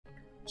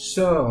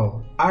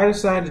So, I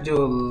decided to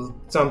do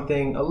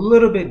something a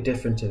little bit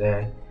different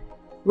today.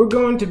 We're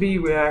going to be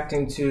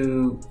reacting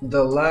to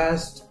the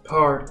last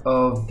part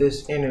of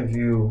this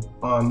interview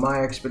on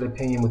My Expert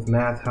Opinion with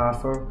Math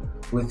Hoffer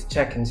with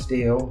Tech and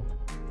Steel,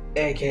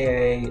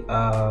 aka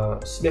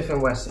Smif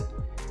and Wessun.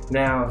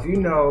 Now, if you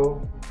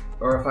know,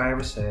 or if I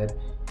ever said,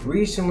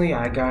 recently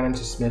I got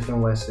into Smif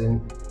and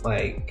Wessun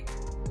like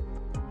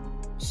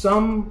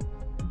sometime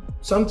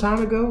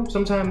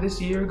this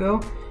year ago.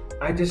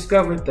 I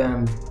discovered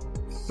them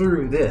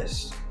through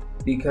this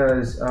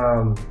because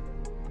I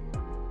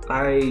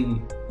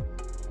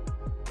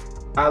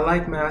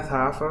like Math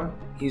Hoffer.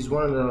 He's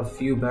one of the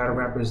few battle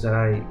rappers that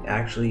I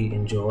actually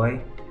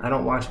enjoy. I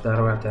don't watch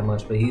battle rap that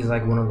much, but he's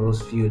like one of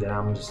those few that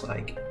I'm just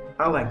like,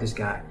 I like this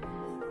guy.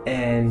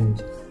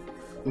 And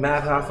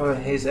Math Hoffer,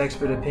 his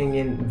expert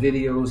opinion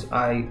videos,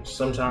 I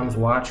sometimes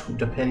watch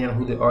depending on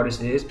who the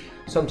artist is.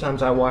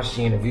 Sometimes I watch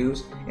the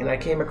interviews, and I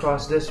came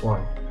across this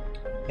one.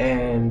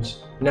 And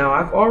now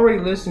I've already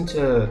listened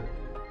to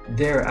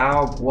their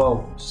album,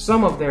 well,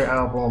 some of their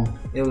album.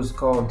 It was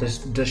called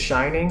The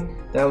Shining.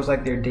 That was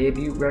like their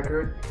debut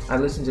record. I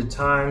listened to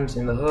Times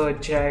in the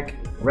Hood, Check,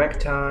 Wreck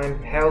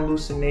Time,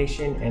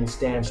 Hallucination, and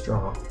Stand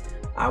Strong.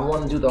 I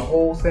want to do the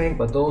whole thing,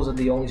 but those are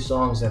the only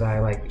songs that I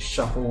like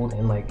shuffled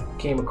and like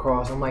came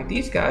across. I'm like,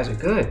 these guys are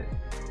good.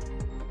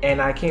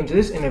 And I came to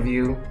this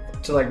interview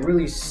to like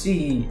really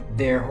see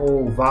their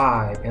whole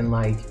vibe and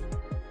like,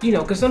 you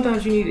know, because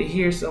sometimes you need to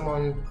hear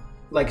someone,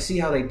 like see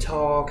how they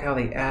talk, how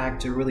they act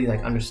to really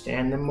like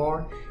understand them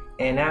more.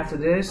 And after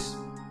this,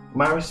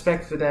 my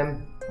respect for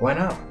them went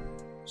up.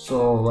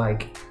 So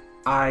like,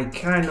 I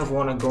kind of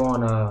want to go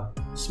on a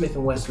Smif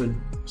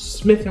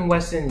and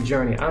Wessun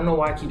journey. I don't know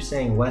why I keep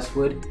saying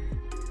Westwood,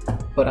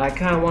 but I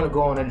kind of want to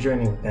go on a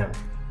journey with them.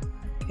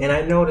 And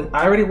I know that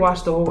I already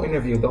watched the whole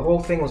interview. The whole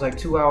thing was like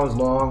 2 hours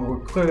long.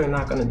 We're clearly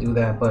not going to do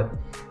that, but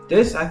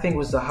this I think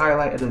was the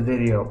highlight of the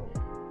video.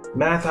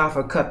 Math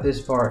Hoffer cut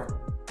this part.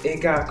 It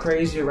got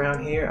crazy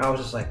around here. I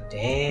was just like,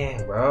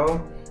 damn,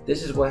 bro.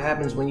 This is what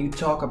happens when you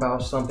talk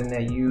about something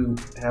that you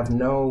have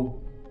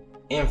no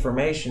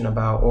information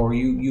about, or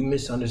you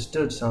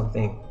misunderstood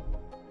something.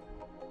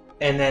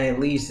 And then it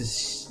leads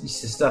to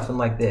stuff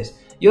like this.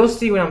 You'll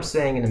see what I'm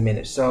saying in a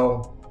minute.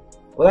 So,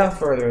 without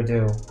further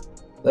ado,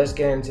 let's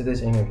get into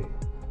this interview.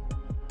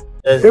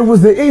 It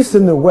was the East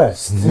and the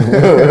West.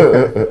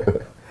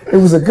 It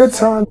was a good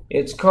time.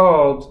 It's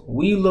called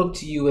We Look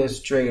to You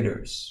as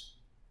Traitors.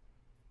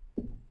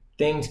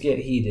 Things get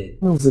heated.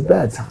 It was a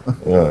bad time.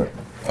 Yeah.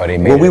 Oh, they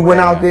made when we it went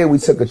right out now. there, we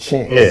took a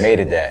chance. They made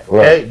it that.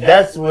 Right.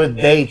 That's what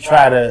they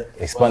try to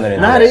Explain it.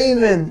 not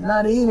even.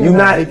 You're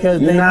not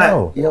because you're they not,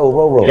 know. Yo,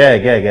 Roro.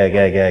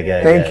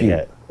 Yeah. Thank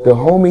you. The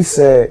homie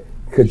said,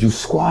 could you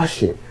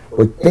squash it?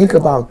 But think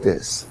about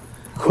this.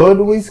 Could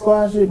we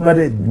squash it? But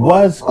it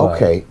was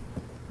squashed. Okay.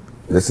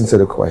 Listen to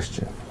the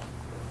question.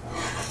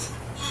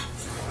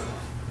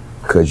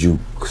 Could you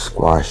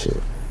squash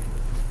it?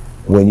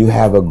 When you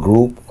have a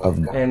group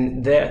of guys.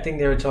 And I think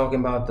they were talking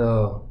about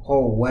the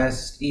whole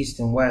East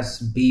and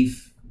West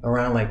beef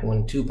around like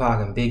when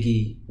Tupac and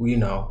Biggie, you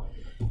know.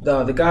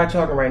 The guy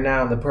talking right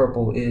now in the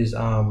purple is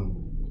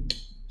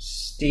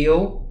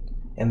Steel,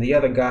 and the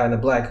other guy in the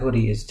black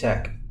hoodie is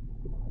Tech.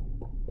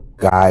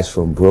 Guys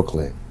from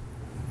Brooklyn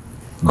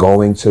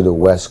going to the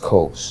West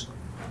Coast,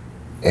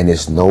 and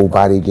it's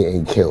nobody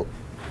getting killed.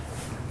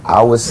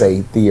 I would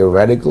say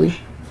theoretically,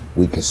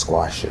 we can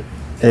squash it.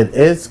 It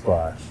is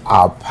squashed.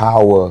 Our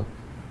power,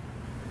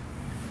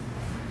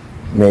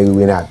 maybe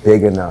we're not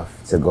big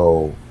enough to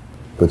go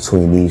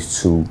between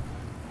these two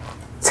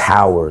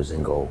towers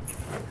and go,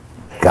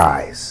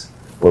 guys.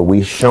 But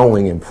we're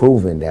showing and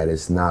proving that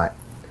it's not,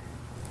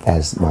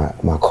 as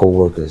my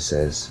co-worker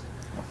says,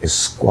 it's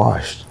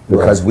squashed.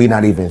 Because we're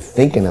not even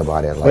thinking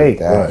about it like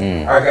that.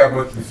 I got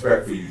much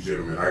respect for you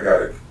gentlemen. I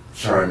gotta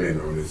chime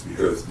in on this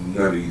because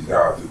none of these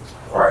guys are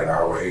quite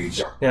our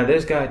age. Now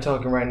this guy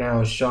talking right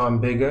now is Sean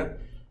Bigger.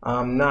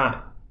 I'm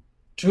not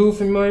too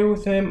familiar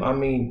with him. I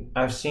mean,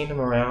 I've seen him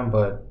around,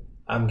 but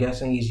I'm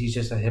guessing he's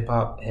just a hip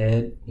hop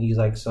head. He's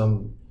like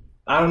some,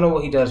 I don't know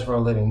what he does for a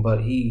living,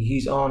 but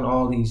he's on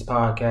all these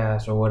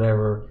podcasts or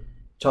whatever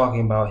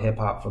talking about hip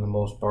hop for the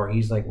most part.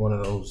 He's like one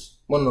of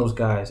those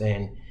guys,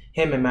 and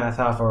him and Math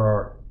Hoffer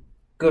are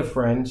good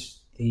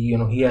friends. He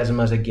has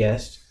him as a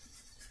guest.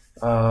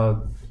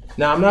 Now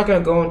I'm not gonna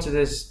go into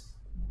this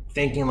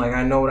thinking like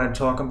I know what I'm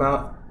talking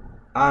about.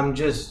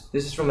 This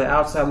is from the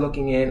outside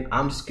looking in.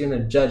 I'm just gonna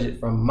judge it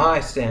from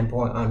my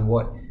standpoint on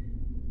what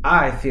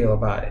I feel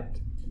about it.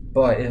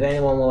 But if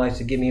anyone would like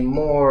to give me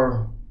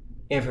more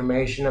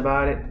information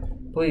about it,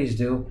 please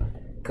do.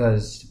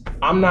 Because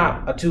I'm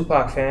not a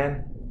Tupac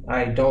fan.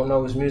 I don't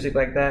know his music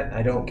like that.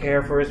 I don't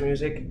care for his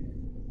music.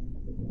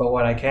 But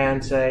what I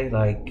can say,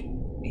 like,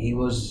 he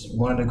was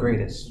one of the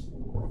greatest.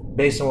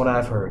 Based on what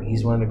I've heard,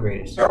 he's one of the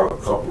greatest. Y'all a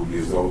couple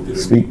years older than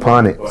Speak me,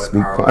 upon it. but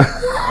Speak upon it.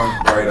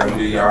 I'm right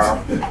under y'all,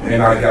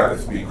 and I gotta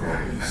speak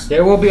on this.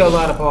 There will be a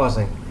lot of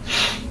pausing.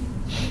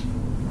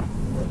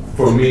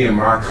 For me and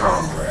my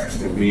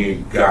comrades, and me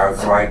and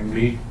guys like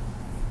me,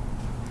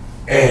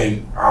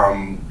 And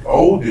I'm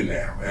older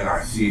now, and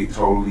I see it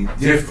totally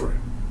different.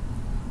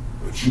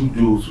 But you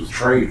dudes was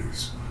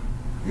traitors.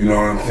 You know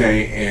what I'm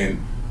saying?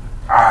 And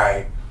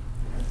I...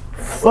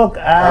 Fuck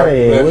out of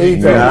here.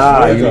 You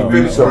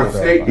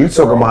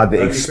talking about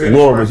the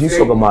explorers. You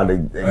talking about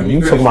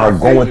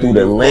going through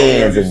the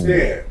lands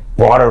and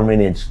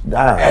bartering and...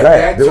 At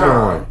that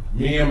time,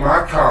 me and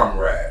my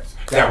comrades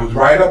that was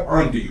right up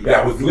under you,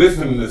 that was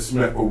listening to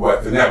Smif or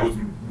Wessun, that was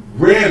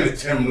ran the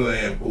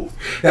Timberland booth,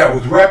 that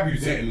was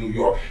representing New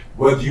York,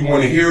 whether you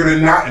want to hear it or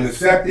not and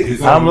accept it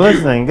is on I'm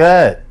listening,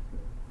 good.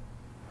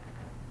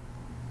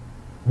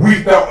 We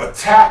felt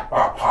attacked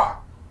by Pac.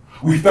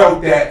 We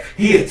felt that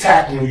he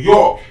attacked New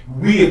York.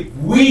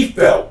 We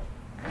felt,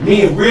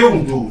 me and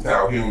real dudes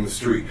out here on the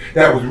street,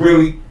 that was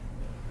really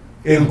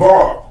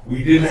involved.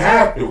 We didn't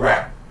have the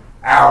rap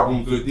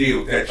albums or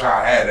deals that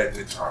y'all had at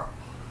the time.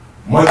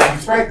 Much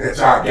respect that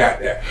y'all got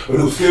that. But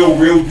it was still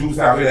real dudes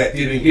out here that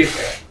didn't get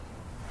that.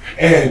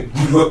 And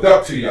we looked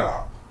up to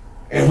y'all.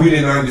 And we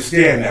didn't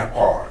understand that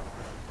part.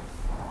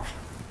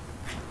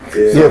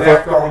 Yeah, so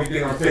that's the only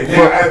thing I'm saying.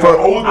 Now, as an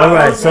older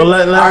person,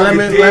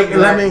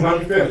 let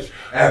me finish.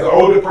 As an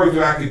older person,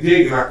 I could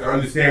dig and I could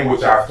understand what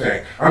y'all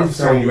saying. I'm just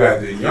telling you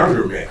as a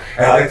younger man.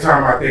 At that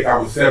time, I think I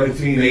was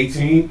 17,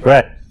 18.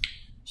 Right.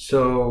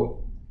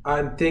 So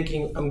I'm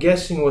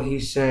guessing what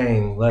he's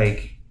saying,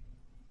 like,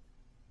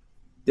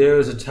 there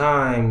was a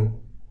time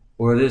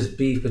where this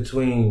beef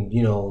between,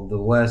 the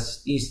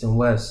West, East and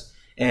West,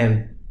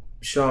 and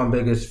Sean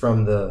Biggers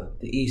from the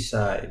East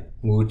Side,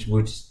 which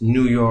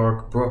New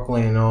York,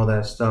 Brooklyn, and all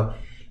that stuff.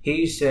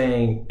 He's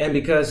saying, and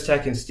because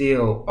Tech and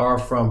Steel are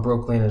from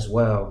Brooklyn as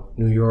well,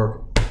 New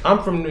York.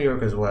 I'm from New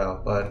York as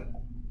well, but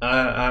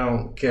I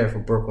don't care for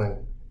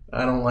Brooklyn.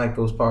 I don't like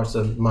those parts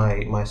of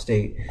my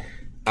state.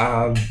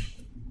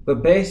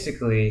 But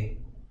basically,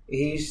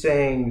 he's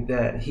saying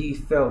that he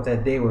felt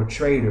that they were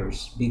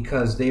traitors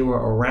because they were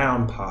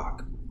around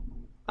Pac.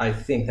 I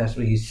think that's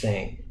what he's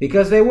saying.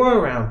 Because they were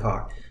around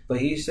Pac. But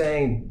he's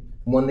saying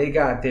when they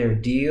got their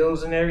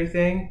deals and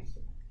everything,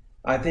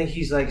 I think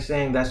he's like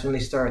saying that's when they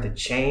started to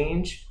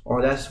change,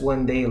 or that's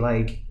when they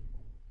like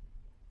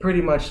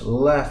pretty much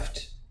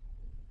left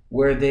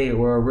where they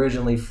were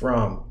originally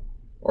from,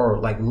 or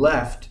like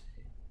left,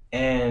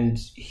 and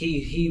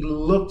he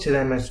looked to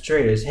them as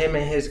traitors, him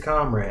and his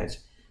comrades,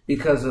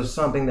 because of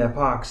something that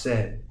Pac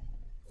said,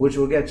 which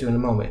we'll get to in a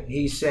moment.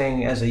 He's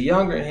saying as a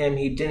younger him,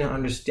 he didn't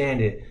understand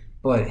it.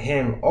 But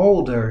him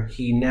older,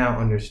 he now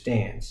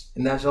understands.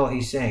 And that's all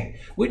he's saying.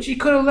 Which he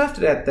could have left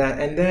it at that.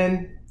 And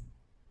then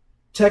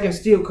Tech and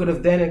Steel could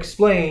have then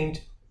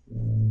explained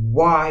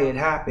why it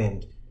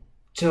happened.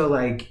 To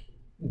like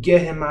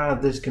get him out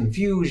of this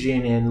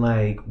confusion and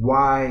like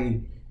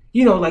why,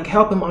 like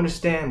help him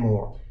understand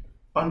more.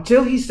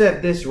 Until he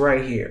said this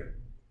right here.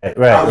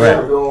 Right.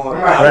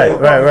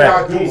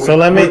 So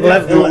let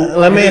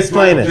me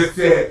explain it. Just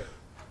said,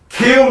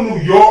 kill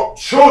New York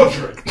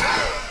children.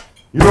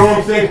 You know what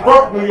I'm saying?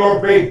 Fuck New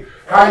York, baby.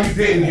 How you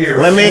getting here?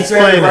 Let me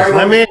explain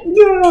this.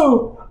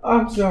 No,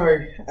 I'm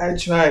sorry. I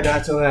tried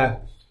not to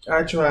laugh.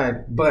 I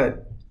tried,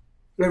 but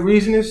the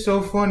reason it's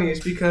so funny is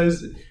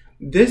because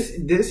this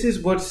is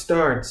what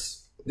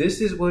starts.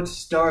 This is what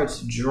starts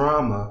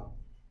drama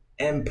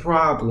and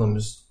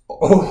problems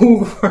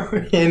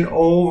over and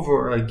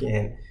over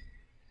again.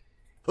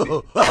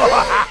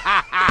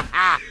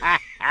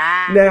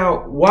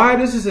 Now, why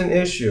this is an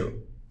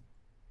issue?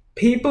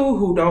 People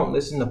who don't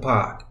listen to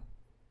Pac,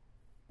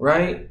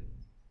 right?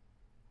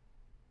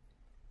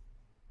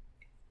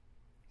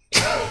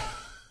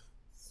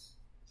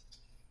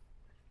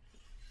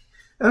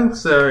 I'm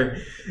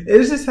sorry.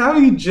 It's just how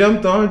he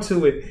jumped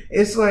onto it.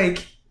 It's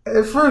like,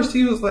 at first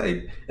he was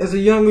like, as a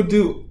younger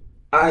dude,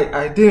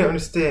 I didn't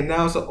understand.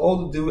 Now as an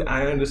older dude,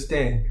 I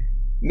understand.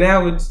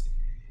 Now it's,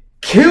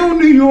 kill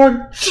New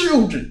York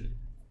children.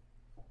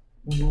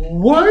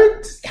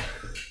 What?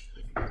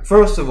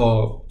 First of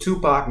all,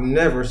 Tupac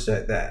never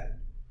said that.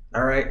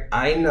 All right,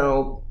 I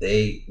know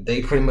they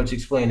pretty much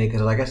explained it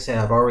because, like I said,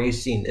 I've already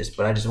seen this,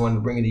 but I just wanted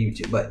to bring it to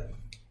YouTube. But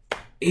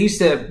he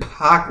said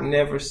Pac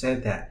never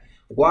said that.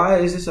 Why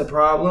is this a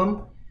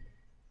problem?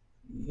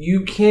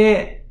 You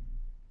can't,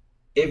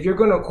 if you're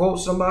gonna quote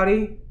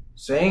somebody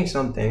saying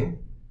something,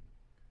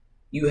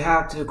 you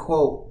have to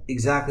quote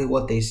exactly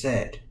what they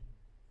said.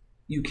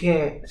 You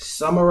can't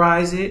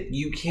summarize it.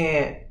 You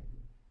can't,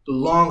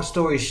 long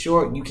story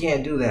short, you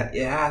can't do that.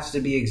 It has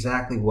to be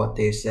exactly what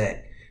they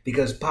said.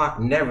 Because Pac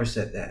never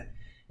said that.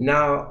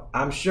 Now,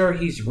 I'm sure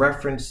he's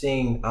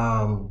referencing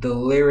the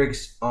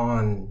lyrics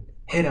on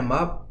Hit 'Em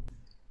Up.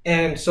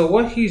 And so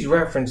what he's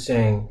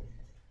referencing,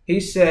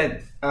 he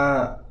said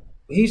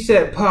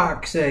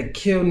Pac said,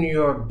 kill New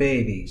York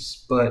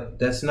babies. But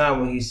that's not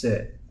what he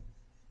said.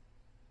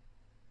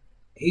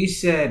 He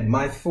said,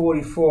 my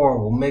 44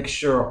 will make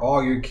sure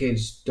all your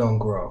kids don't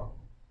grow.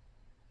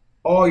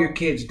 All your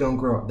kids don't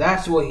grow.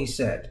 That's what he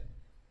said.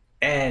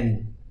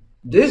 And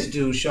this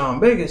dude, Sean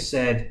Biggers,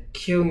 said,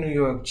 kill New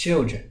York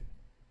children.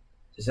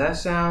 Does that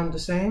sound the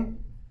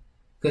same?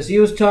 Because he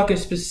was talking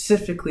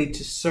specifically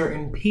to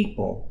certain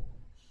people.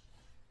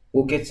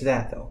 We'll get to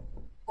that though.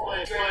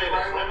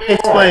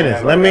 Explain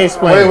this. Let me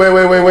explain. Wait.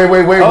 Wait. I'm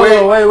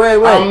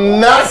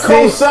not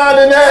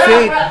co-signing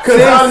that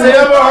because I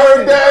never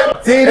heard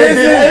that. See, this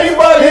is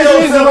anybody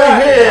else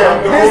right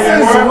here. This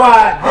is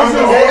why.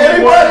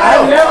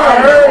 I've never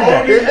heard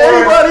that.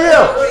 Anybody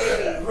else?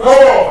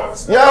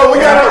 Yo, we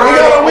gotta write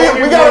that.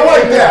 We gotta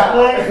write that.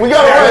 Wait. We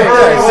gotta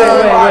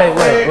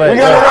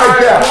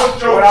write that.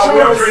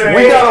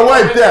 We gotta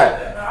write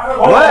that.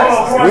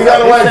 What? We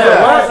gotta write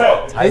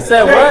that. I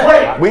said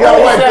what? We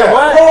gotta write that.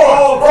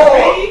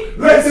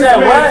 He said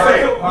what?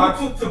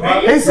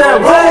 He said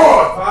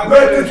what?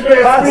 Let this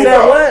man Fox speak said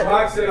up. what?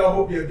 Fox said, I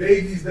hope your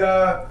babies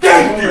die.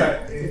 Thank you.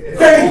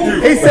 Thank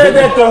you. He said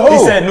that to who? He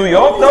said New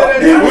York though?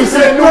 He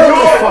said New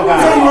York.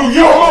 New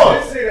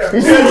York.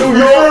 He said New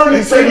York.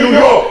 He said New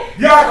York.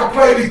 Y'all can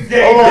play these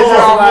games. This is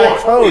y'all what I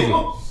want. told you.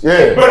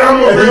 Yeah. But I'm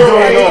a real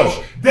age.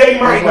 They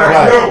might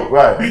not know.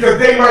 Right. Because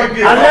they might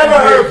be. I never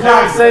heard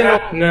Fox say no.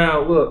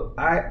 Now, look,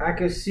 I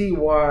could see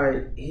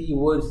why he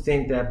would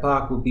think that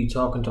Pac would be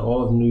talking to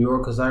all of New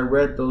York because I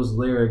read those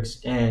lyrics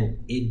and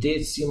it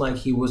did seem like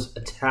he was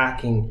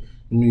attacking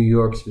New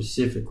York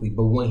specifically.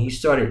 But when he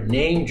started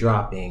name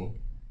dropping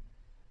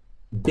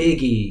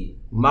Biggie,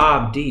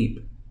 Mobb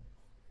Deep,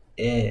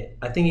 and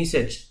I think he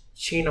said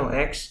Chino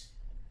X,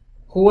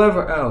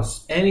 whoever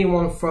else,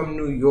 anyone from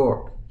New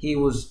York, he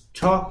was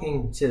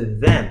talking to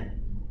them.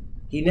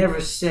 He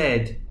never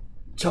said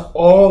to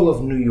all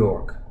of New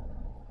York.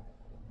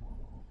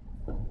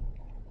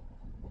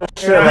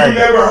 You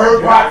never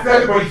heard Pac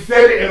say it, but he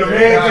said it, and the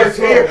man just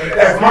here.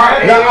 That's my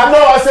age. Now, I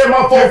know I said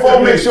my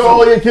phone make sure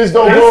all your kids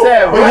don't go,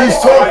 but he's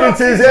talking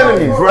to his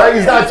enemies, right?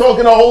 He's not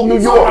talking to whole New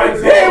York.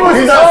 He's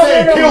not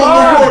saying kill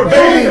New York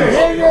babies.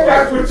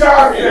 That's what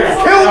y'all say.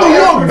 Kill New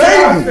York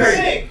babies.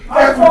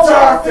 That's what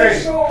y'all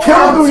say.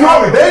 Kill New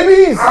York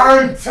babies.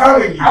 I'm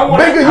telling you.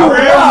 Nigga, you New York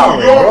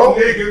wildin', bro.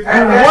 niggas You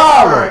at that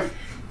wildin'. time,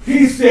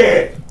 he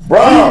said,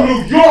 Bro. you New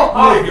York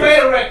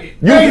niggas.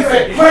 He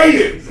said, play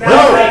it.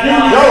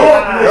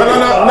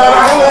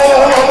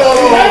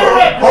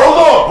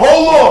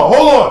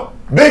 Hold on.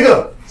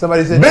 Bigger.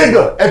 Somebody said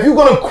Bigger. If you're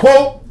gonna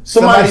quote somebody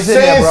Somebody said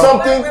that, saying bro.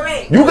 something,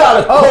 you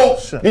gotta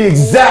quote the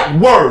exact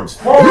words.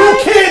 You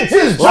can't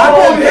just jump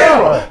on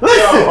camera.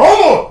 Listen,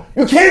 hold on.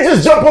 You can't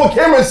just jump on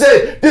camera and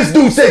say, this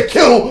dude said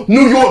kill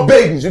New York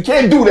babies. You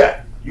can't do that.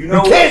 You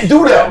can't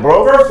do that,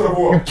 bro. First of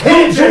all, you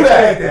can't do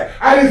that.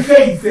 I didn't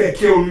say he said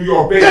kill New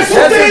York babies. Yes,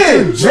 you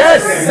did.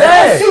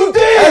 That's You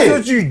did. That's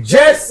what you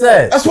just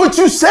said. That's what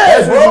you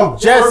said, That's bro.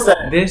 what you just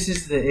said. This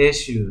is the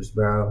issues,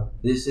 bro.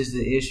 This is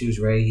the issues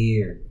right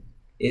here.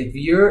 If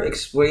you're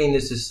explaining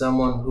this to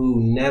someone who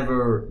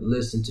never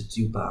listened to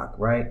Tupac,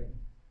 right?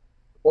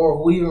 Or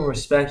who even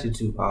respected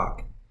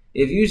Tupac,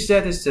 if you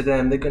said this to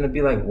them, they're going to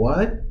be like,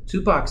 what?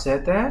 Tupac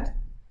said that?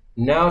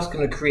 Now it's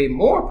going to create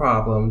more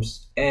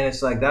problems. And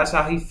it's like, that's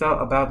how he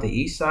felt about the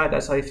East Side.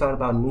 That's how he felt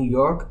about New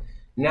York.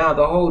 Now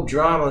the whole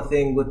drama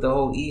thing with the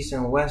whole East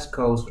and West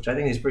Coast, which I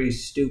think is pretty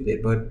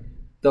stupid, but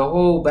the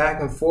whole back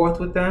and forth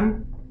with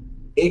them,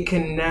 it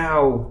can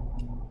now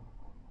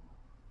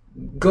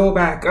go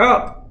back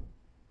up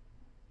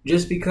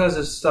just because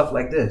of stuff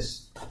like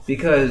this.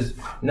 Because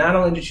not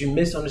only did you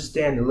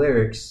misunderstand the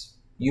lyrics,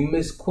 you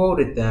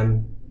misquoted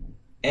them,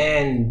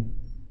 and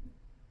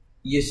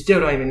you still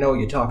don't even know what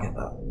you're talking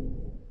about.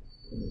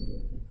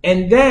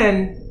 And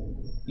then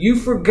you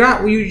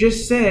forgot what you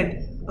just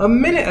said a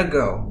minute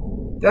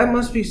ago. That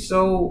must be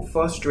so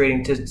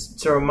frustrating to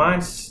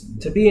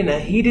be in a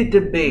heated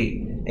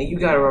debate and you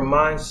gotta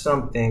remind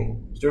someone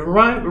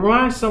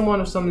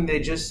of something they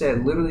just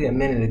said literally a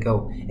minute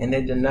ago and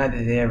they deny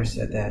that they ever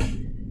said that.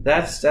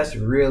 That's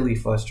really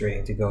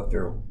frustrating to go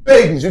through.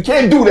 Babies, you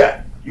can't do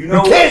that. You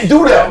can't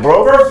do that,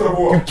 bro. First of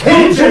all, you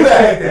can't do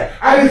that.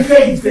 I didn't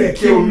say he said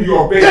kill New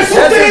York babies. Yes,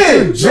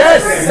 you did.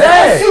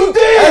 Yes, you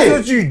did. That's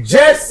what you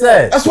just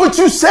said. That's what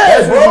you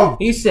said, bro.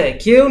 He said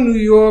kill New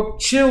York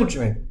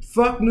children.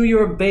 Fuck New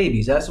York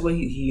babies. That's what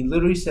he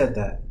literally said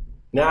that.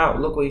 Now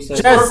look what he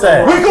said. Just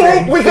said.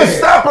 We can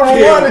stop and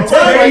rewind the tape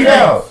right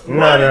now.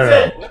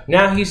 No.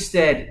 Now he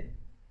said,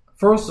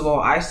 first of all,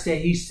 I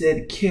said he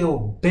said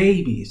kill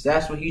babies.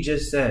 That's what he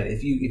just said.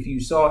 If you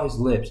saw his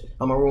lips,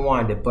 I'm gonna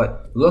rewind it,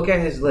 but look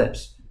at his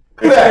lips.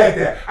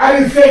 I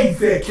didn't say he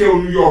said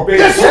kill New York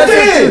babies. Yes, you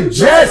did.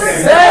 Just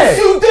said. Yes,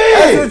 you did.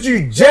 That's what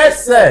you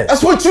just said.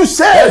 That's what you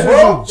said,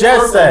 bro.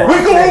 Just said.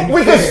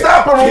 We can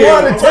stop and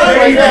rewind the tape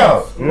right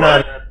now.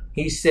 No.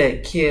 He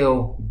said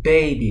kill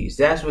babies.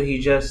 That's what he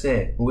just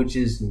said, which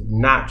is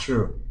not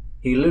true.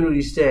 He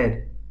literally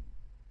said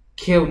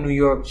kill New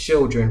York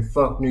children,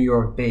 fuck New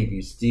York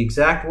babies. The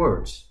exact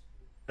words.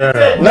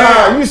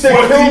 Nah, you said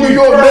kill New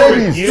York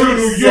babies.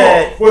 You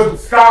said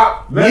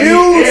stop.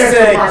 You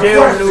said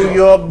kill New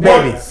York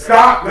babies.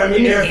 Stop. Let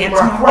me answer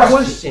my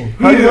question.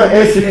 How you gonna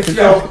answer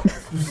yourself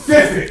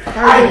specific?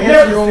 I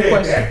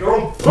never said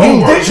that.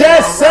 You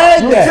just said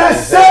said that.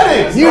 just said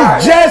it. You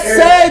just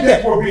said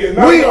that.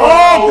 We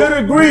all could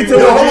agree to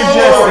what you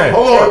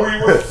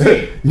just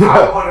said.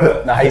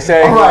 Nah, he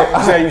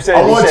said, you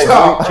said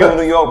kill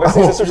New York,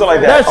 something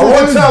like that. That's what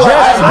you just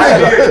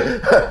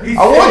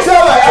I want to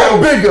tell her act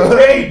bigger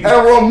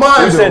and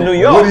remind You said New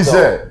York, what he though.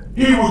 said.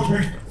 He was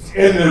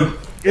in the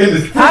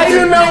How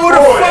you know what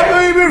the fuck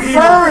are you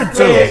referring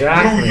to?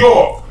 New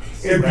York.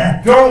 If you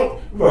don't,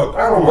 look,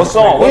 I don't know. What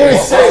song?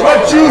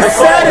 But you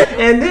said it.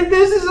 And then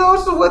this is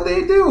also what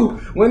they do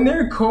when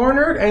they're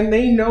cornered and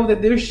they know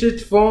that their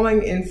shit's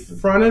falling in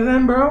front of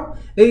them, bro.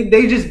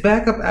 They just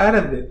back up out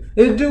of it.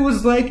 The dude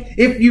was like,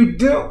 if you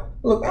don't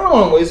look, I don't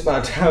want to waste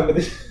my time with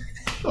this.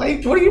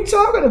 Like, what are you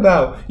talking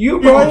about? You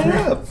brought it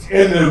up.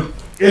 In the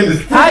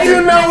How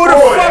you know what the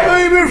fuck are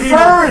you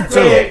referring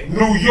to?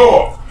 New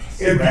York.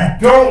 If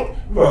you don't,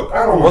 look,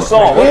 I don't know. What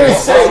song? But you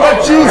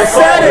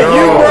said it.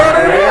 You brought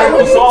it up.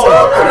 What are you talking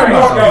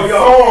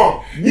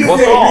about? You What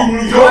said song? you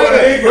New York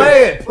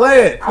nigga. Play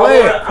it.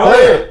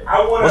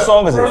 What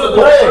song is it?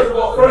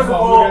 First of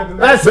all,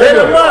 Let's hit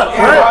him up.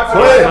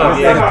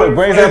 Put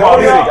Brains and Pop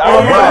music. I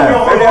don't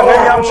know. Maybe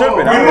I'm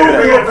tripping.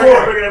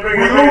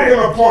 We losing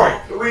a point.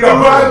 The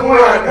bottom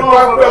line, if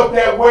I felt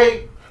that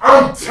way,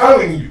 I'm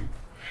telling you,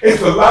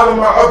 it's a lot of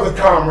my other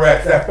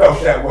comrades that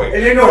felt that way.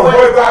 And you know,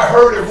 whether I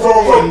heard it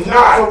wrong or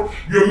not,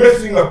 you're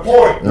missing the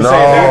point.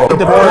 No, the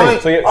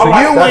point. So you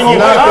and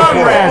your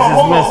comrades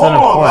is missing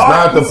the point.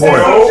 Not the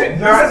point.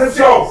 Not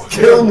so.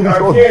 Kill New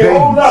York, Again,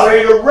 baby.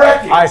 play the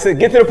record. All right, so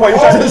get to the point. You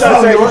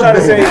trying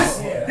to say.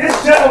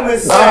 This gentleman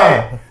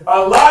said a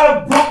lot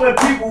of Brooklyn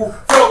people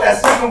felt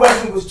that Smif and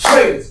Wessun was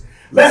traitors.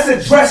 Let's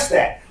address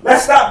that.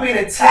 Let's stop being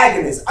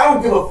antagonists. I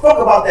don't give a fuck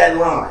about that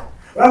line.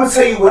 But I'm going to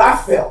tell you what I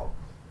felt.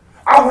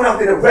 I went out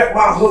there to wreck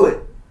my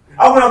hood.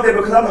 I went out there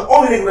because I'm the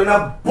only nigga with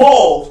enough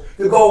balls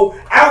to go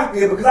out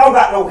there because I don't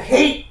got no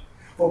hate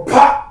for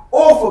Pop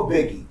or for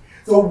Biggie.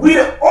 So we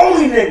the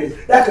only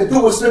niggas that could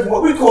do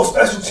what we call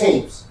special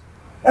teams.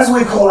 That's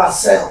what we call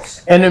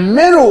ourselves. In the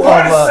middle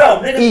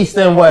of East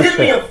and West.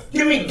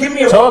 Give me my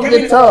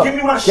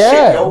Yeah,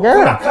 shit, yo. yeah.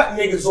 We're not cutting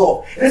niggas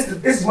off. And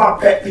this is my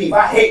pet peeve.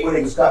 I hate when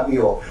niggas cut me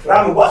off. But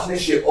I've been watching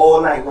this shit all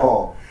night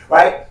long.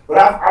 Right? But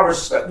I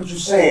respect what you're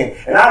saying.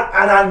 And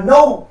I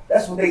know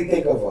that's what they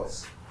think of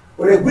us.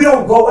 But if we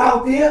don't go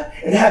out there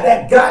and have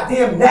that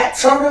goddamn Nat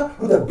Turner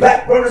with the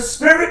black burner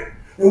spirit,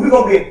 then we're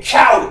going to be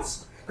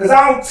cowards. Because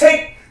I don't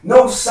take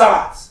no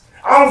sides.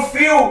 I don't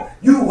feel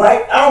you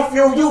right. I don't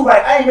feel you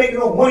right. I ain't making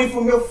no money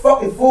from your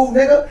fucking food,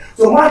 nigga.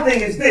 So my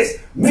thing is this.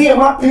 Me and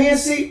my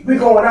PNC, we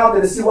going out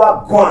there to see what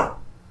I've gone.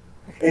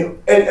 And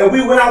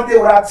we went out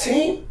there with our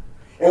team,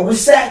 and we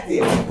sat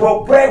there. We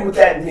broke bread with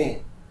that man.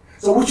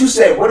 So what you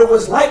said, what it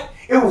was like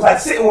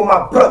sitting with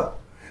my brother.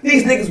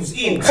 These niggas was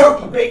eating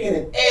turkey, bacon,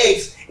 and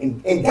eggs,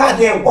 and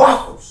goddamn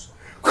waffles.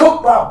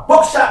 Cooked by a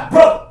buckshot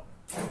brother.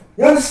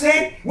 You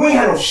understand? We ain't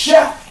had no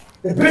chef.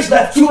 The bitch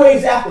left 2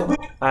 days after.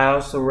 I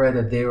also read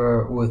that they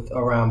were with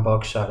around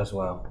Buckshot as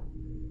well.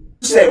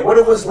 You said what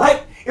it was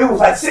like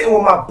sitting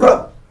with my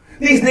brother.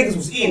 These niggas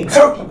was eating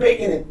turkey,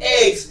 bacon, and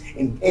eggs,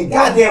 and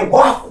goddamn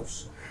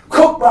waffles.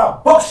 Cooked by a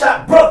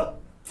buckshot brother.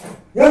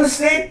 You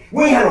understand?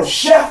 We ain't had no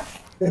chef.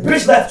 The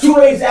bitch left 2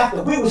 days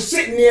after. We was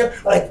sitting there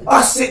like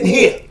us sitting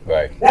here.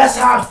 Right. That's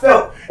how I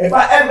felt. If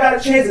I ever got a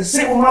chance to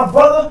sit with my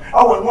brother,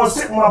 I wouldn't want to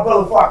sit with my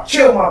brother before I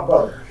kill my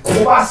brother.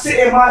 If I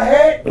sit in my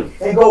head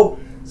and go,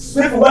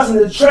 Smif and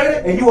Wessun is a traitor,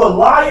 and you a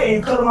liar, and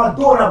you come to my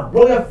door and I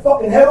blow your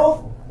fucking head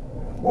off,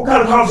 what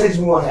kind of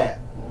conversation we want to have?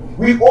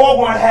 We all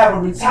want to have a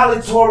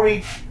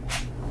retaliatory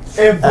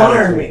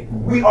environment.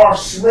 We are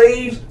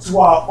slaves to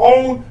our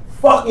own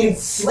fucking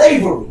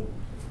slavery.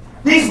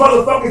 These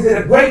motherfuckers did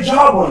a great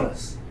job on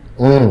us.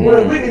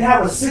 When we can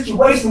have a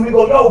situation, we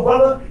go, yo,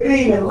 brother, it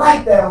ain't even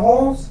like that,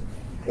 Holmes.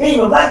 It ain't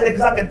even like that,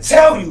 because I can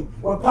tell you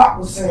what Pop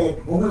was saying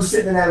when we were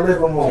sitting in that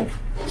living room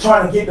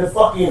trying to get the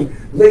fucking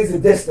laser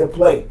disc to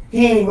play.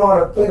 He ain't even know how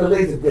to play the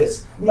laser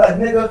disc. We like,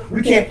 nigga,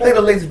 we can't play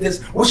the laser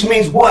disc, which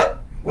means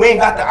what? We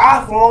ain't got the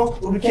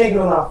iPhones, but we can't get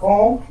on our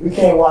phone. We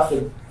can't watch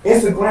the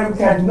Instagram. We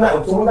can't do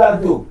nothing. So what we got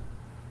to do?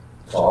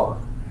 Talk.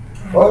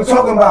 What are we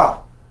talking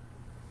about?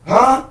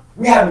 Huh?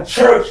 We having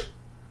church.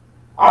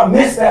 I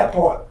miss that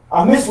part.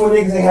 I miss when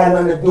niggas ain't had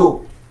nothing to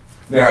do.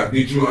 Now,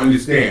 did you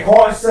understand?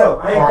 Hard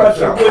self. I ain't cut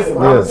your wisdom.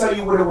 I'm going to tell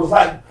you what it was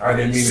like. I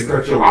didn't mean to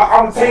cut your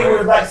I'm going to tell you what it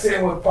was like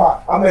sitting with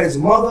Pop. I met his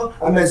mother.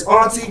 I met his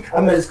auntie.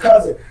 I met his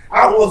cousin.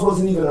 Outlaws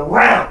wasn't even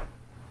around.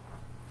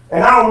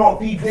 And I don't know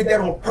if he did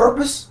that on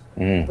purpose.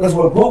 Because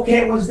when boot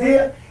camp was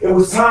there, it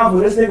was times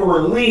when this nigga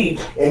would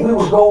leave and we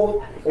would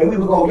go,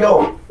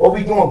 yo, what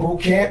we doing,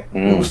 boot camp?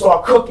 We would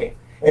start cooking.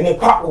 And then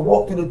Pop would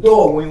walk through the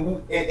door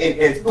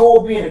and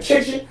Thor would be in the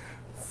kitchen,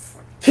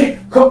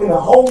 cooking a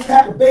whole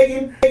pack of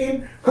bacon,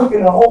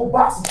 cooking a whole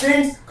box of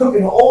things,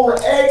 cooking all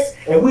the eggs,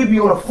 and we'd be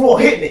on the floor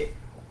hitting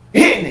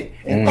it.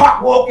 And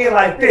Pop walk in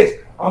like this.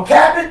 I'm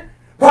capping.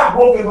 Pop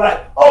walk in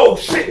like, oh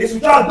shit, this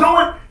what y'all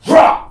doing?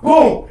 Drop,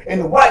 boom, in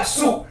the white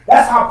suit.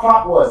 That's how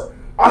Pop was.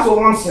 That's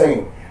what I'm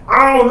saying.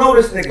 I don't know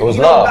this nigga. It was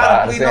you love. Don't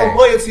gotta plead no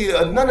loyalty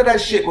or none of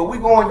that shit, but we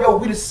going, yo,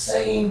 we the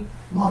same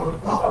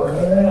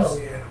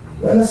motherfucker.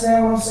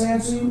 understand what I'm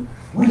saying to you?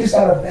 We just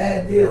got a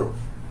bad deal.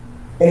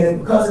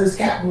 And because of this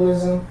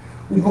capitalism,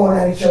 we going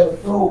at each other's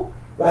throat.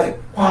 Like,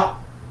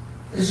 Pop,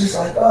 it's just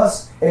like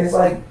us. And it's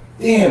like,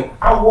 damn,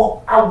 I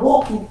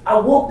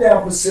walked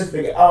down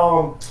Pacific, when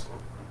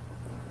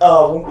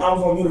I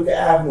was on Utica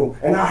Avenue,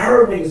 and I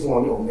heard niggas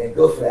going, yo, man,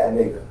 good for that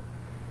nigga.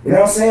 You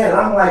know what I'm saying? And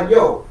I'm like,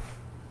 yo,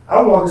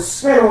 I want to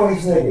spit on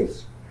these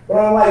niggas. But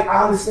I'm like,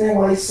 I understand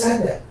why he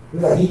said that.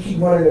 He's like, he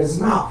keep running his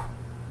mouth.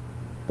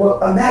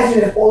 But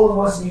imagine if all of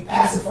us be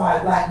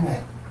pacified black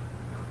men.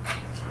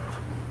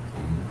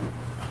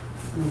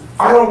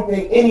 I don't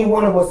think any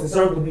one of us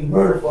deserve to be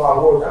murdered for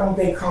our words. I don't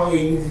think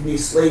Kanye needs to be a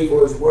slave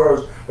for his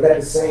words, but at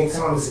the same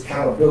time, it's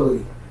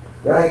accountability,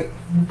 right?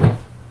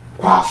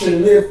 Pop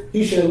should live,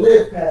 he should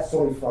live past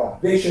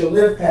 25. They should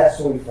live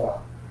past 25.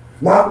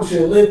 Malcolm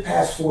should live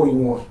past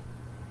 41.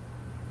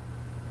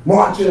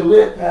 Martin should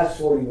live past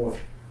 41.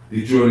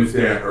 Did you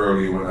understand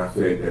earlier when I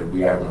said that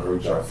we haven't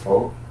heard y'all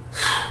spoke?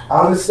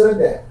 I understood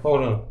that.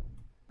 Hold on.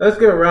 Let's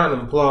give a round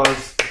of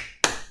applause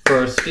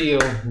for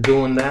Steele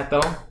doing that,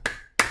 though.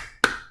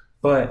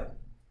 But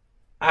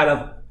out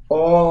of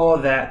all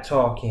that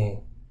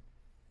talking,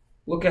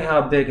 look at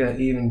how Bigger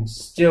even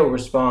still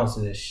responds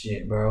to this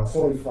shit, bro.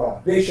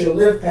 25. They should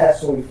live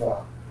past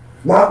 25.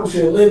 Malcolm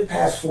should live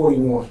past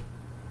 41.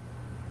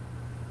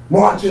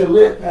 Martin should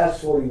live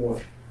past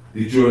 41.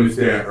 Did you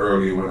understand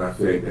earlier when I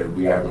said that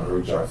we haven't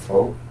heard y'all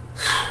spoke?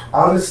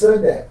 I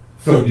understood that.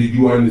 So did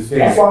you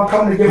understand? That's why I'm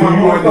coming to get my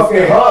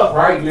motherfucking hug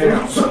right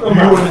now? Do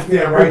you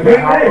understand right now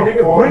how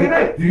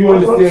important? Do you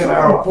understand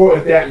how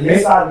important that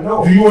meant? Yes, I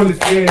know. Do you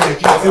understand that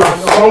there were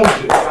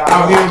soldiers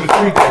out here in the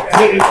street that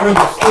didn't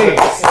understand?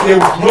 There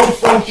was no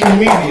social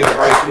media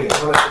right there.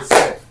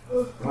 100%.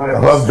 I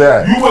love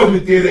that. You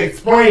wasn't there to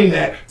explain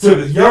that to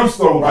the young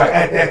soldier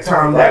at that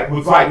time that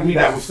was like me,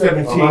 that was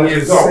 17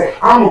 years old.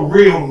 I'm a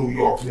real New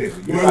York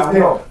nigga. You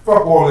understand?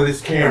 Fuck all of this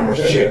camera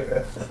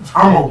shit.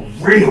 I'm a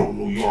real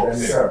New York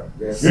nigga.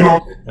 Yes, you know?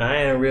 I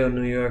ain't a real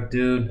New York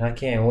dude. I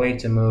can't wait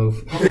to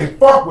move. Then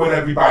fuck what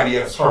everybody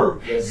else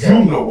heard. Yes,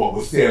 you know what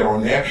was said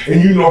on there,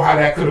 and you know how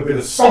that could have been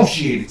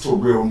associated to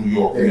real New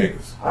York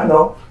niggas. I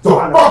know. So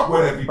I know. fuck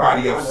what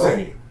everybody else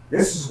saying.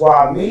 This is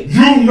why me.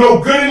 You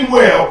know good and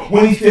well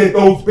when he said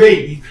those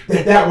babies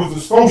that was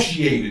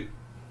associated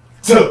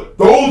to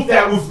those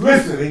that was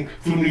listening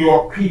to New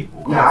York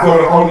people. Nah, so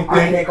the only thing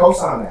I can't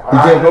co-sign that. You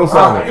can't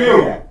co-sign I it. feel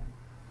you.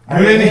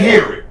 You didn't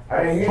hear it.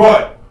 I didn't hear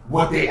But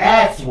what they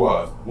asked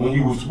was when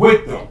you was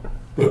with them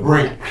to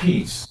bring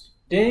peace.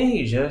 Didn't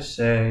he just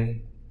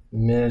say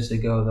minutes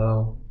ago,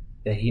 though,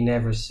 that he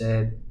never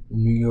said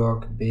New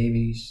York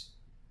babies?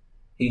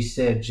 He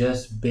said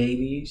just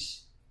babies.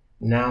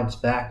 Now it's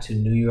back to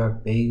New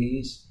York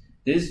babies.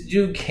 This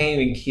dude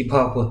can't even keep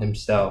up with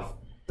himself.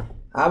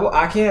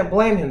 I can't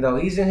blame him, though.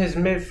 He's in his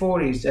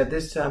mid-40s. At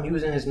this time, he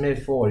was in his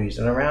mid-40s.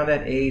 And around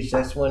that age,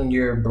 that's when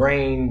your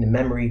brain, the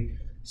memory,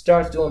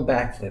 starts doing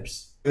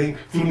backflips. To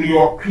New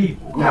York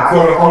people. Nah,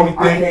 so the only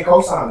I thing. can't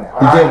co-sign that.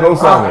 You can't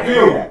co-sign I it.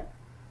 feel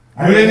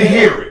you. You didn't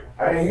hear it.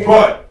 I didn't hear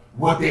But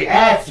what they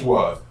asked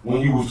was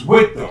when you was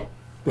with them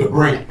to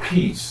bring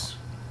peace.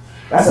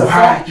 That's So a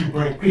how fact. did you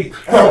bring peace?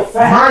 That's a So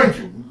fact. mind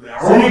you,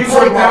 only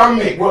point that I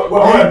make.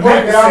 Only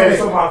point that I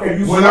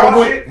make. When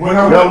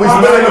I'm No, we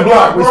spinning the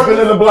block. We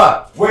spinning the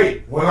block.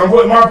 Wait, when I'm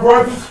with my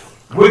brothers,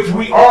 which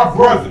we are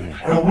brothers,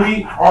 and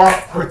we are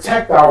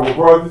protect our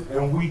brothers,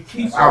 and we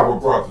keep our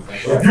brothers.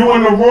 If you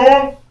in the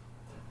wrong,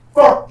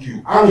 fuck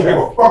you. I don't give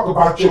a fuck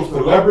about your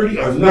celebrity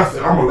or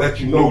nothing. I'm gonna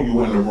let you know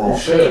you in the wrong.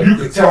 You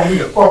can tell me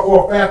to fuck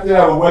off after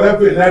that or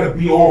whatever, and that'll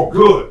be all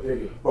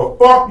good. But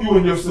fuck you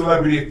and your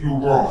celebrity if you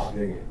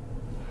wrong.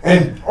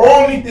 And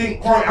only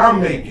point I'm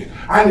making,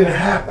 I didn't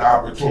have the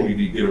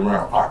opportunity to get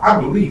around Pac. I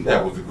believe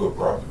that was a good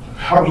brother.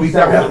 I believe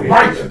that was a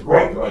righteous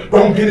brother.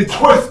 Don't get it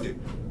twisted.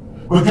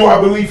 But do I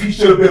believe he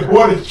should have been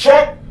bought his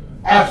check?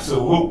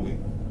 Absolutely.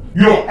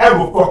 You don't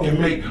ever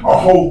fucking make a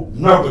whole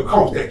nother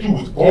coast that you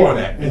was born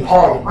at in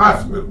Harlem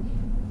Hospital.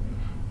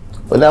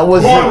 But that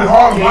was Born in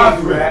Harlem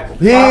Hospital.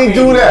 he ain't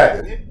do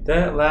that.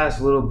 That last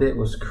little bit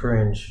was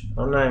cringe.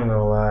 I'm not even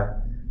gonna lie.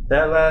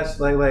 That last,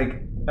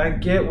 like, I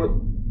get what,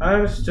 I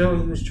understood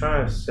what he was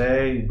trying to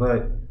say,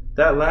 but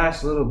that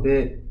last little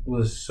bit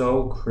was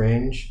so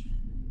cringe.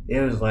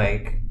 It was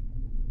like,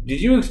 did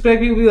you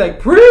expect people to be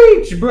like,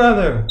 preach,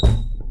 brother?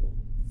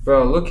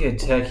 Bro, look at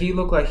Tech. He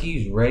looked like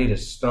he's ready to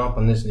stomp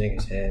on this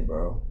nigga's head,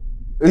 bro.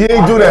 He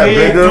ain't do that,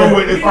 Bigger.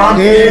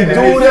 He ain't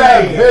do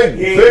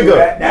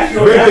that,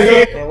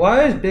 Bigger. And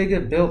why is Bigger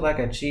built like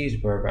a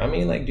cheeseburger? I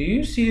mean, like, do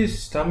you see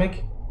his stomach?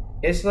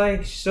 It's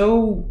like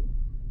so,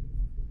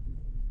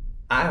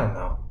 I don't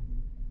know.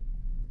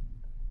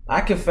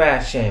 I can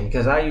fat shame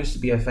because I used to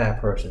be a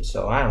fat person,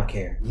 so I don't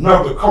care.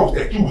 Another coast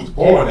that you was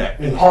born at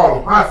in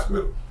Harlem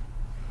Hospital.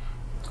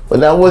 But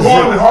that wasn't.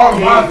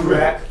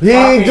 He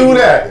ain't do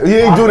that. He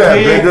ain't do that,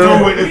 Bigger.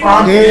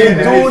 He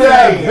ain't do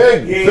that,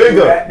 Bigger.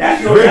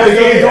 Bigger,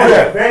 he ain't do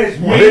that.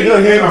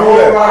 Bigger, he ain't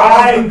do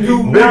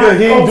that. Bigger,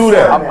 he ain't do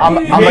that. I'm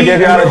gonna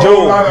give y'all a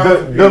jewel.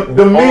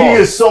 The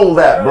media sold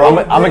that, bro.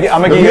 I'm gonna give you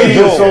a media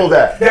jewel. sold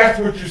that. That's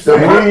what you The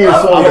said. media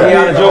sold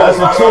that. That's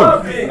the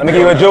truth. Let me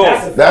give you a jewel.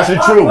 That's the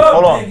truth.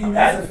 Hold on.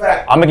 That's a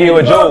fact. I'm gonna give you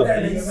a jewel.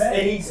 And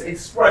he's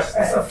expressed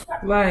that.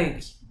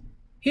 Like,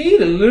 he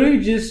literally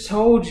just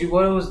told you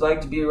what it was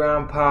like to be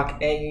around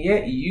Pac, and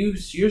yet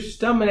your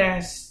stomach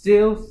ass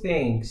still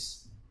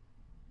thinks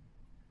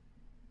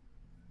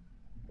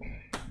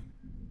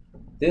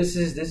this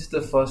is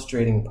the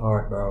frustrating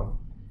part, bro.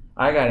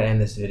 I gotta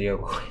end this video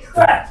quick.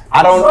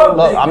 I don't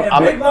look. I'm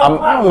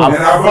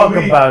fuck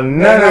about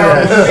none of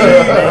that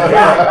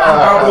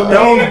shit.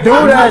 Don't do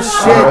that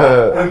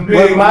shit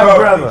with my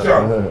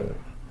brother.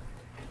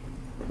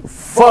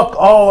 Fuck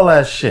all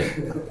that shit.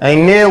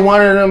 Ain't near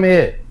one of them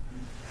here.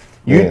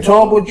 You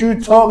talk what you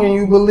talk and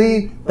you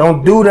believe.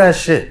 Don't do that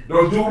shit.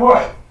 Don't do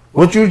what?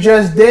 What you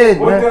just did,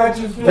 What man. did I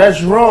just do?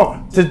 That's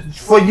wrong.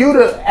 For you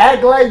to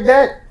act like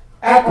that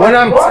when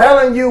I'm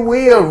telling you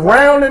we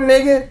around a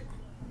nigga.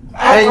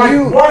 And like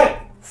you, what?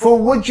 for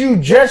what you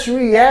just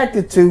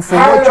reacted to, for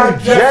How what did I you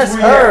just just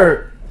react?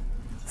 heard,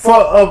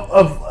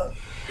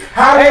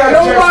 How did ain't I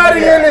just nobody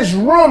in react? this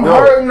room No.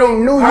 heard no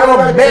New How did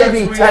I York just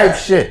baby type react?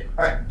 shit.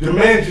 The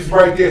man just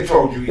right there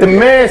told you. The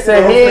man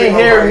said he ain't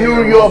hear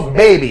New York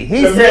baby.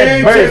 He The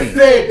said man baby. just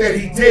said that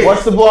he did.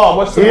 What's the ball?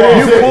 What's the You ball?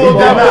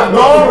 pulled up the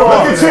ball.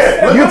 Look at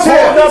Chip. You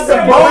pulled up the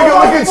ball.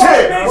 Look at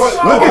Chip.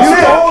 Look at Chip.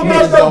 You pulled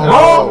up the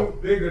ball.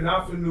 Bigger,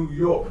 not for New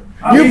York.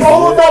 You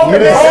pulled up the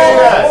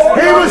ball.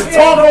 He was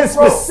talking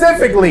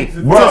specifically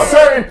to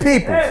certain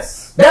people.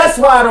 That's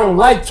why I don't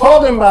like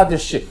talking about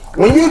this shit.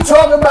 When you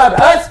talk about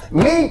us,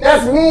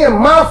 that's me and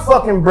my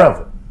fucking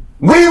brother.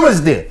 We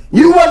was there.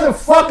 You wasn't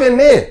fucking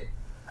there.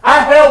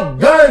 I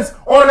held guns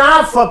on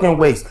our fucking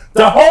waist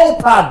to hold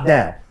Pop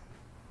down.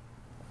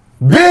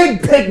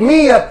 Big pick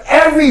me up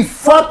every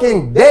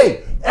fucking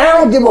day. I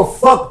don't give a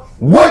fuck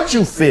what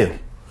you feel.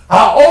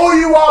 How old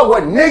you are,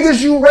 what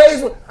niggas you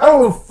raised with. I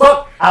don't give a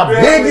fuck how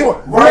big you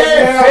are. Right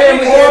now,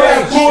 Family, all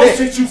that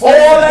bullshit you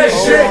all that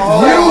shit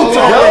you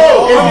talk.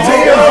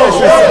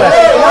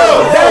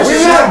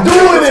 We're not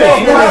doing this.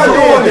 We're not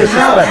doing this.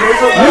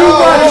 You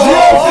got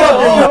your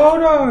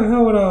fucking.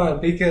 Hold on,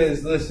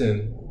 because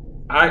listen,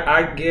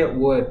 I get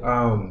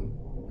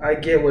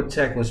what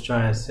Tech was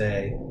trying to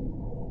say.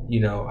 You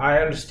know,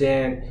 I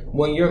understand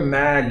when you're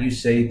mad, you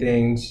say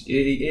things.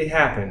 It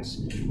happens,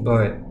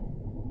 but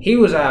he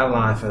was out of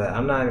line for that.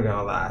 I'm not even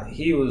gonna lie.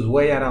 He was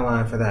way out of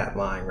line for that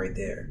line right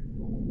there.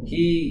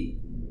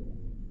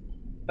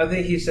 I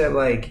think he said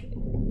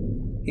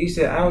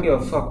I don't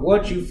give a fuck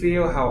what you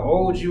feel, how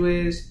old you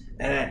is,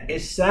 and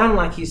it sounded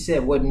like he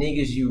said what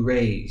niggas you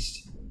raised.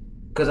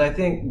 Because I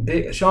think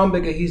Sean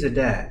Bigger, he's a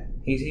dad.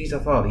 He's a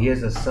father. He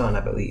has a son,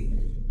 I believe.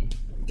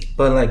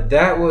 But like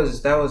that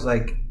was a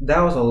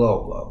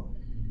low blow.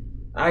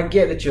 I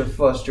get that you're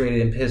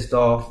frustrated and pissed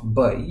off,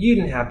 but you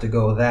didn't have to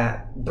go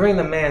that. Bring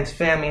the man's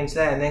family into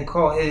that, and then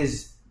call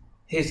his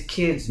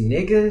kids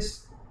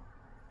niggas,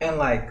 and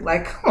like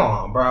come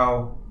on,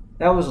 bro.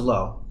 That was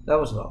low.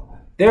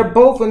 They're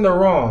both in the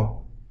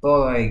wrong, but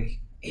like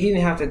he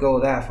didn't have to go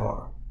that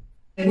far.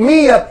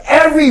 Me up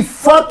every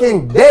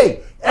fucking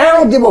day. I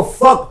don't give a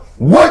fuck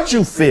what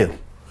you feel.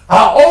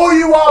 How old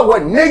you are,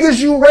 what niggas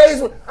you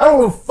raised with. I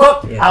don't give a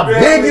fuck how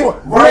big you are.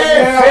 Right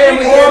now,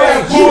 Family, all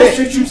that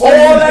bullshit you said.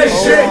 all that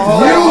shit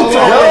you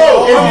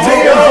talk.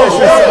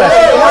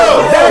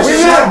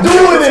 We're not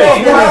doing this.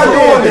 We're not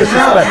doing this.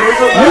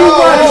 You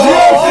got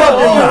your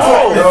fucking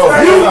mouth.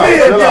 You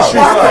being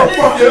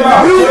disrespectful.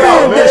 You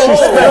being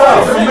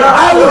disrespectful.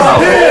 I was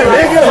there,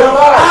 nigga.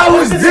 I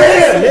was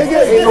there,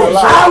 nigga.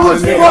 I was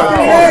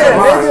fucking there,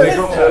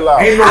 nigga.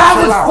 I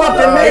was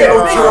fucking there.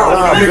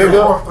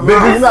 Bigger,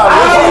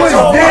 I was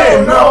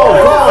there. No,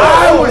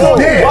 I was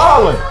there.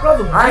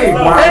 Ain't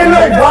no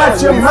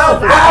watch your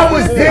mouth. I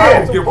was I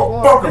there. don't give a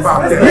fuck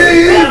about that. Me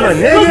either,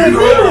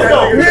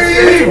 nigga. Me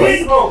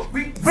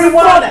either.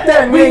 Fuck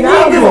that nigga. I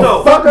don't give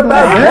a fuck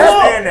about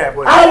that.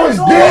 I was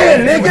there,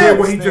 nigga.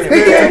 He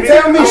can't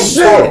tell me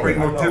shit.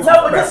 No,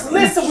 but just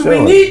listen, we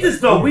need this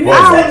though. We need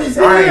this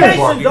I ain't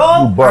information,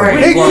 dog.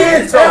 He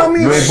can't tell me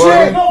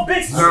shit. No,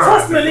 big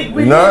trust me,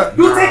 we Nah.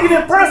 you taking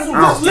it personal.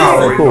 Just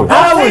listen. Cool.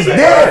 I was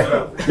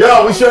there.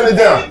 Yo, we shutting it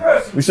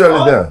down. We shutting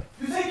it down.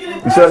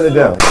 We shutting it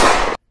down.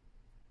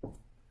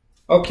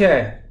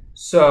 Okay,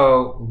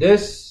 so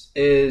this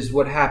is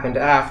what happened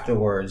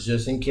afterwards,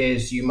 just in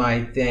case you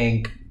might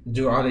think,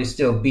 are they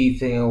still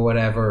beefing or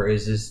whatever?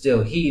 Is it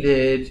still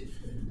heated?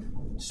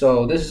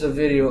 So this is a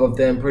video of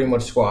them pretty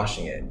much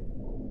squashing it.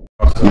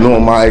 You know,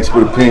 in my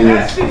expert opinion,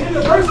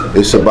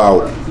 it's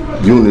about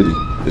unity.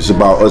 It's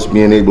about us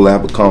being able to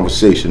have a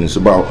conversation. It's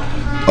about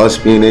us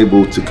being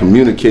able to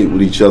communicate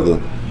with each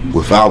other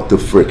without the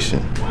friction,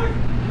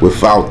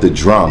 without the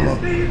drama.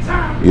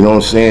 You know what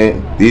I'm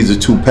saying? These are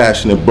two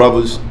passionate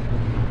brothers,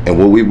 and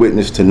what we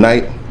witnessed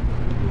tonight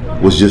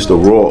was just a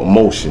raw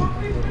emotion.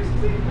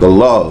 the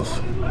love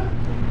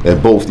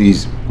that both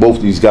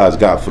these guys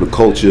got for the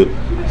culture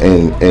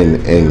and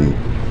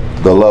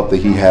the love that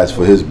he has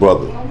for his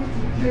brother.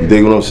 You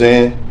dig what I'm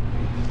saying?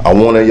 I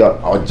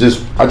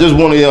just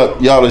wanted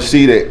y'all to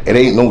see that it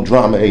ain't no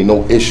drama, ain't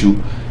no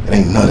issue, it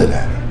ain't none of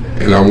that.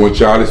 And I want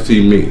y'all to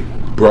see me.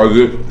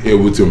 Brother, it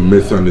was a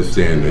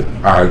misunderstanding.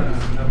 I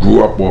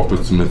grew up off of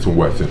Smif and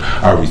Wessun.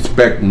 I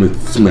respect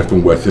Smif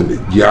and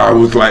Wessun. Y'all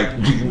was like,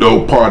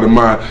 part of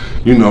my,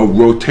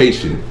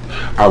 rotation.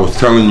 I was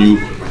telling you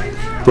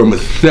from a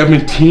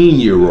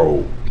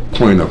 17-year-old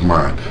point of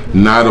mind,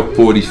 not a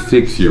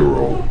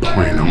 46-year-old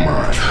point of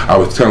mind. I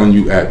was telling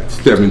you at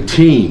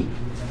 17,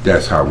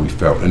 that's how we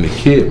felt. In the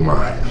kid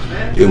mind,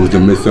 it was a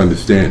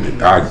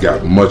misunderstanding. I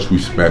got much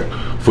respect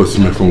for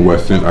Smif and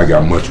Wessun. I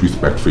got much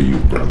respect for you,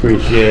 brother.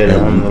 Appreciate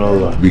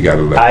it. We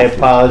gotta let I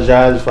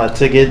apologize if I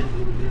took it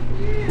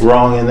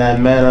wrong in that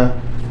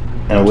manner.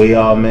 And we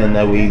all meant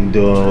that we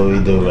doing what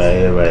we do right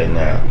here, right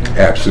now.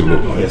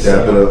 Absolutely. Yes,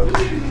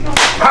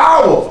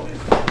 Power!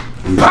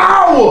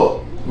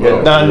 Power!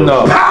 You're done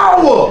though.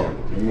 Power!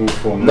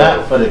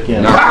 Not for the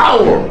camera.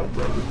 Power!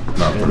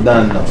 You're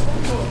done though.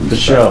 For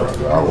sure.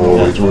 I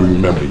always will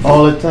remember you.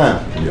 All the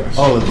time. Yes.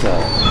 All the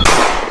time.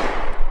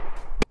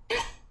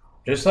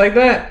 Just like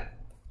that.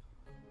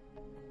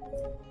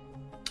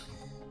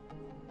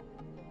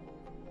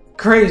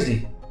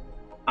 Crazy.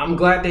 I'm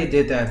glad they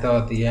did that though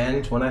at the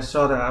end. When I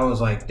saw that, I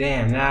was like,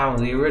 damn, now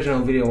the original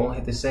video won't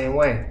hit the same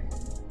way.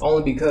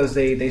 Only because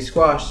they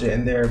squashed it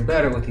and they're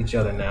better with each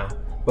other now.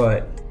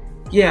 But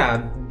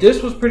yeah,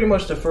 this was pretty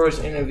much the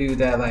first interview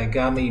that like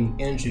got me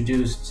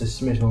introduced to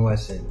Smif and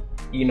Wessun.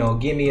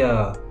 Give me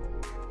a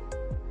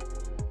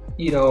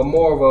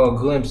more of a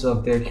glimpse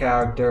of their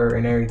character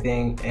and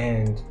everything,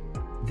 and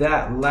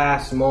that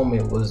last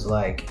moment was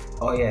like,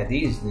 oh yeah,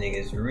 these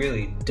niggas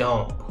really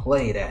don't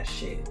play that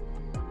shit.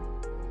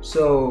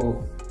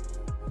 So,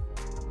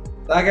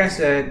 like I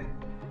said,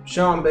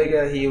 Sean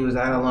Bigger, he was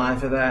out of line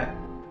for that.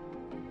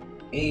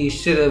 He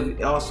should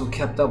have also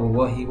kept up with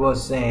what he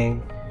was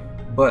saying.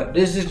 But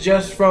this is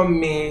just from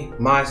me,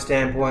 my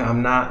standpoint.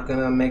 I'm not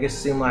gonna make it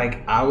seem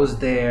like I was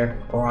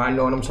there or I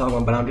know what I'm talking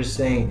about, but I'm just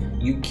saying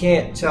you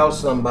can't tell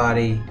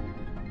somebody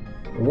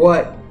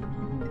what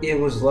it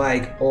was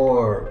like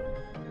or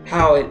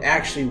how it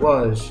actually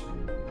was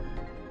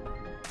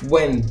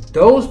when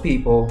those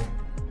people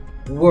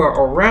were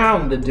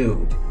around the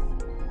dude.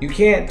 You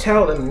can't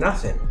tell them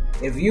nothing.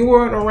 If you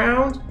weren't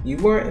around, you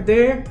weren't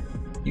there,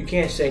 you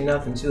can't say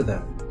nothing to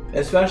them.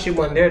 Especially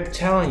when they're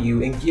telling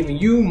you and giving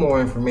you more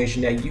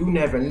information that you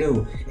never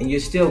knew, and you're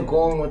still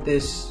going with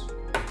this,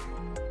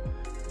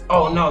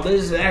 oh no,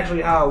 this is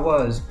actually how it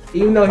was.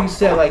 Even though he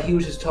said like he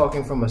was just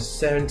talking from a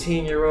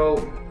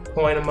 17-year-old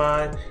point of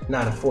mind,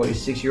 not a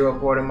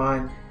 46-year-old point of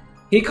mind.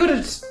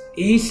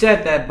 He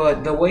said that,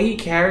 but the way he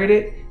carried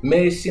it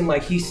made it seem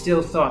like he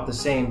still thought the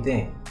same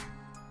thing.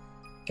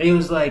 He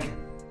was like,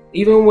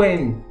 even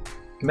when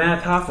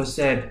Math Hoffa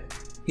said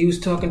he was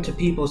talking to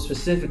people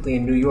specifically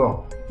in New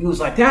York, he was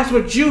like, that's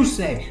what you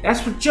say,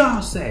 that's what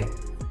y'all say.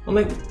 I'm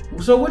like,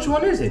 so which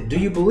one is it? Do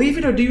you believe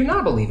it or do you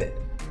not believe it?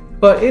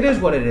 But it is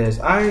what it is.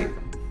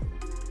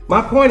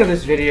 My point of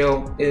this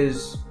video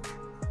is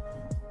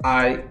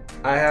I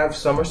have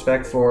some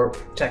respect for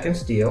Tech and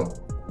Steel.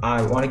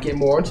 I want to get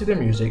more into their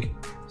music.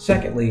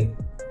 Secondly,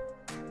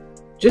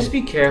 just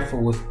be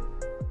careful with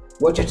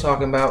what you're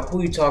talking about,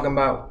 who you're talking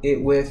about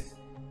it with,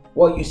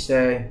 what you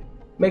say.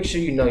 Make sure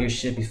you know your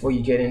shit before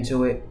you get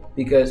into it,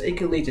 because it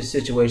could lead to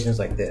situations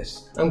like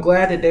this. I'm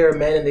glad that they were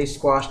men and they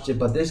squashed it,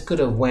 but this could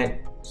have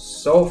went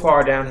so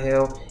far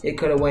downhill. It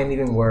could have went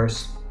even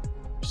worse.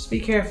 Just be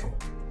careful.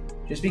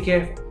 Just be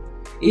careful.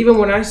 Even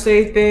when I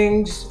say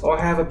things or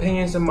have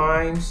opinions of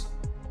mine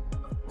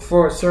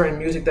for certain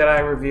music that I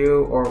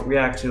review or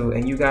react to,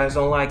 and you guys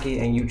don't like it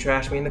and you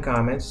trash me in the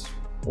comments,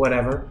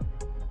 whatever,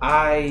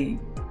 I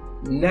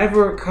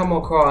never come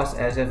across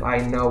as if I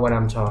know what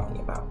I'm talking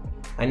about.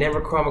 I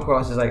never come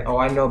across as like, oh,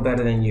 I know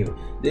better than you.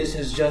 This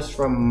is just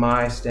from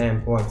my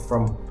standpoint,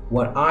 from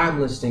what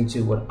I'm listening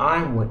to, what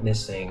I'm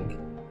witnessing,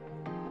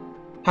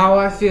 how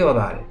I feel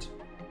about it,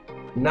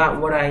 not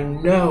what I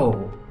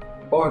know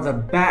or the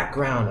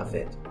background of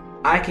it.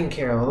 I can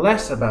care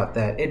less about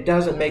that. It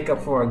doesn't make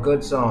up for a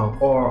good song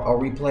or a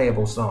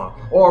replayable song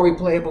or a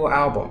replayable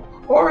album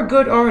or a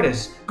good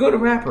artist, good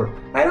rapper.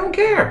 I don't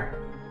care.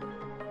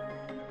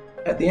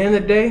 At the end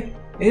of the day,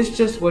 it's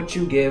just what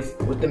you give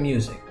with the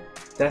music.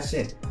 That's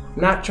it.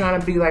 I'm not trying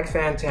to be like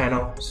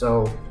Fantano,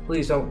 so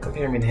please don't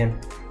compare me to him.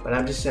 But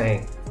I'm just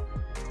saying,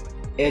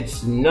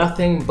 it's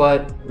nothing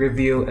but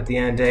review at the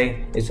end of the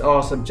day. It's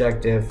all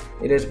subjective.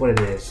 It is what it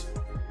is.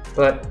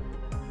 But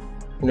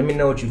let me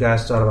know what you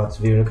guys thought about this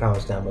video in the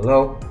comments down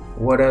below.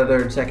 What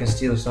other Tech and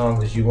Steel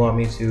songs did you want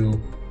me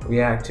to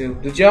react to?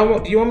 Do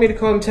you want me to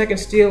call them Tech and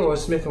Steel or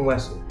Smif and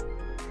Wessun?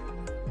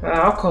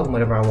 I'll call them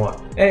whatever I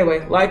want.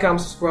 Anyway, like,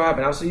 comment, subscribe,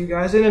 and I'll see you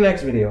guys in the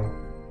next video.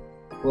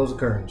 Close the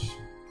curtains.